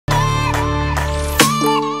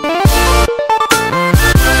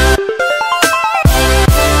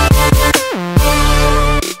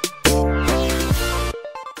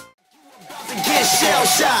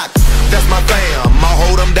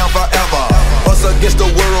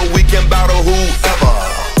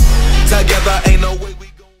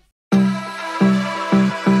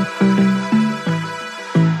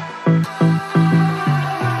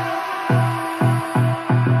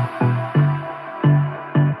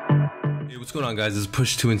What's going on, guys? This is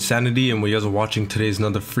PushedToInsanity, and what you guys are watching today is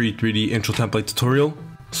another free 3D intro template tutorial.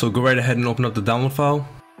 So go right ahead and open up the download file.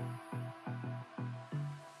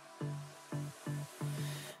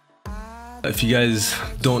 If you guys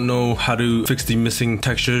don't know how to fix the missing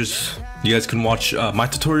textures, you guys can watch my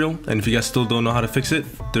tutorial, and if you guys still don't know how to fix it,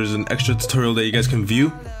 there's an extra tutorial that you guys can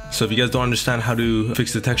view. So if you guys don't understand how to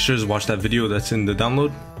fix the textures, watch that video that's in the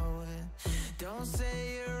download.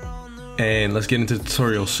 And let's get into the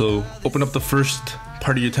tutorial. So open up the first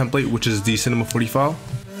part of your template, which is the Cinema 4D file.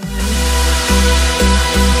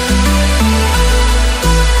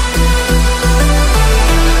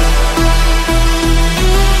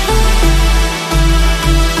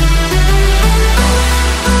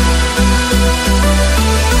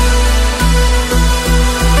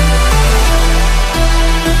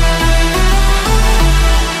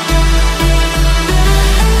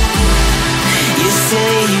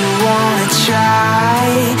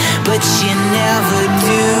 But you never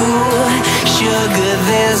do. Sugar,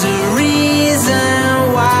 there's a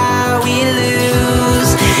reason why we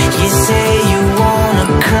lose. You say you wanna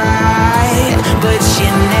cry, but you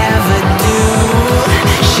never do.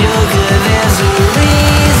 Sugar, there's a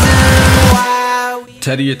reason why we...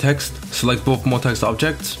 To edit your text, select both multi-text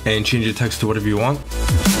objects and change your text to whatever you want.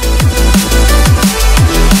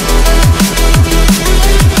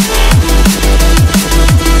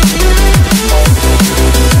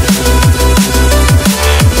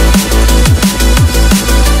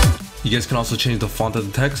 You guys can also change the font of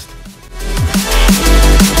the text.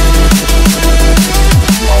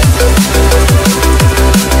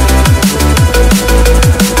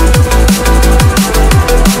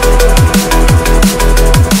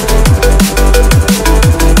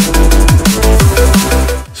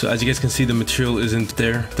 So as you guys can see, the material isn't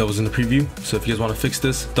there that was in the preview. So if you guys want to fix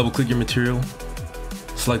this, double click your material,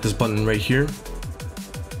 select this button right here,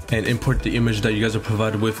 and import the image that you guys are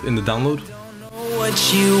provided with in the download.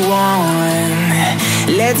 What you want,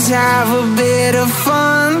 let's have a bit of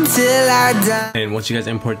fun till I die. And once you guys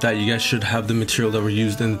import that, you guys should have the material that were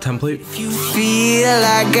used in the template. If you feel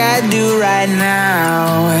like I do right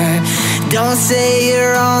now, don't say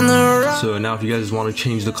you're on the road. So now if you guys want to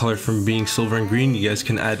change the color from being silver and green, you guys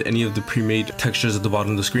can add any of the pre-made textures at the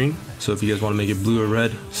bottom of the screen. So if you guys want to make it blue or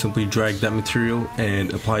red, simply drag that material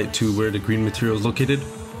and apply it to where the green material is located.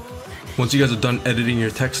 Once you guys are done editing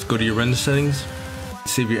your text, go to your render settings,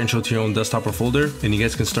 save your intro to your own desktop or folder, and you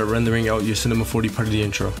guys can start rendering out your Cinema 4D part of the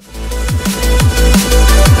intro.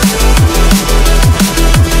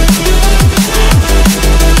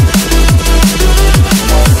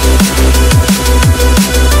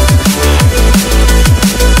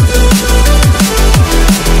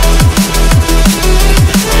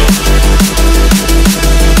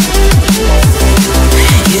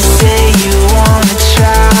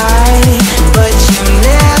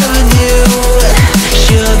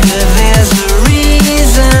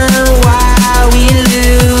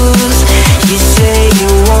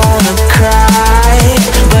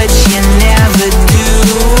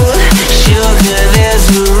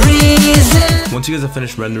 Once you guys have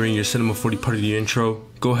finished rendering your Cinema 4D part of your intro,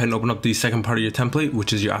 go ahead and open up the second part of your template,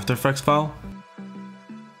 which is your After Effects file.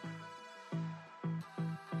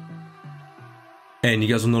 And you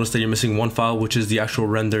guys will notice that you're missing one file, which is the actual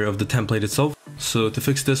render of the template itself. So to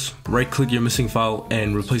fix this, right click your missing file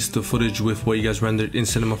and replace the footage with what you guys rendered in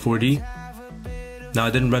Cinema 4D. Now I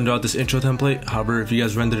didn't render out this intro template, however if you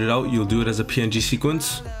guys rendered it out, you'll do it as a PNG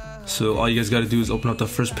sequence. So all you guys gotta do is open up the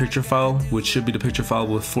first picture file, which should be the picture file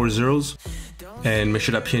with 4 zeros, and make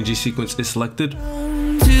sure that PNG sequence is selected. To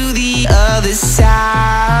the other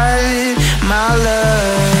side, my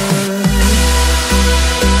love.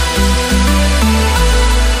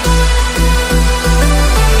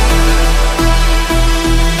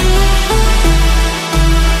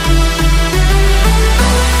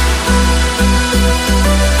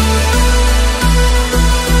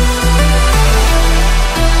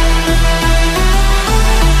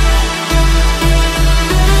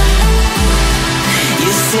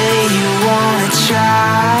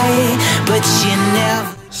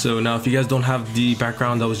 So now if you guys don't have the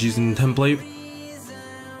background that was used in the template,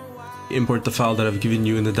 import the file that I've given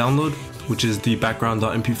you in the download, which is the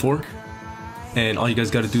background.mp4, and all you guys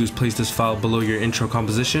got to do is place this file below your intro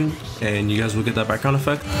composition and you guys will get that background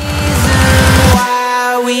effect.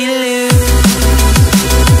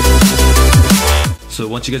 So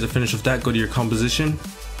once you guys are finished with that, go to your composition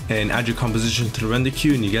and add your composition to the render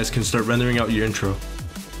queue, and you guys can start rendering out your intro.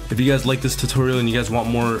 If you guys like this tutorial and you guys want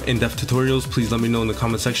more in-depth tutorials, please let me know in the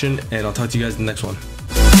comment section, and I'll talk to you guys in the next one.